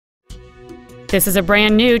This is a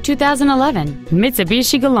brand new 2011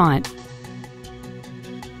 Mitsubishi Galant.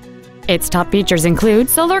 Its top features include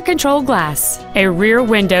solar control glass, a rear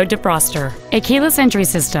window defroster, a keyless entry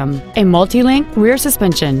system, a multi-link rear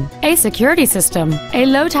suspension, a security system, a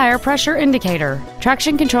low tire pressure indicator,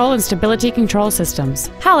 traction control and stability control systems,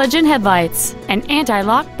 halogen headlights, an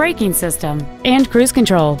anti-lock braking system, and cruise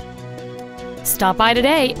control. Stop by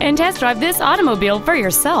today and test drive this automobile for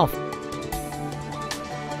yourself.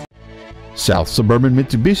 South Suburban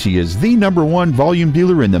Mitsubishi is the #1 volume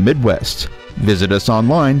dealer in the Midwest. Visit us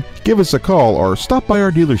online, give us a call, or stop by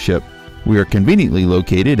our dealership. We are conveniently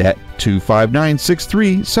located at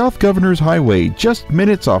 25963 South Governors Highway, just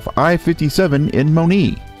minutes off I-57 in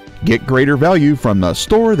Monee. Get greater value from the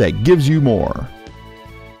store that gives you more.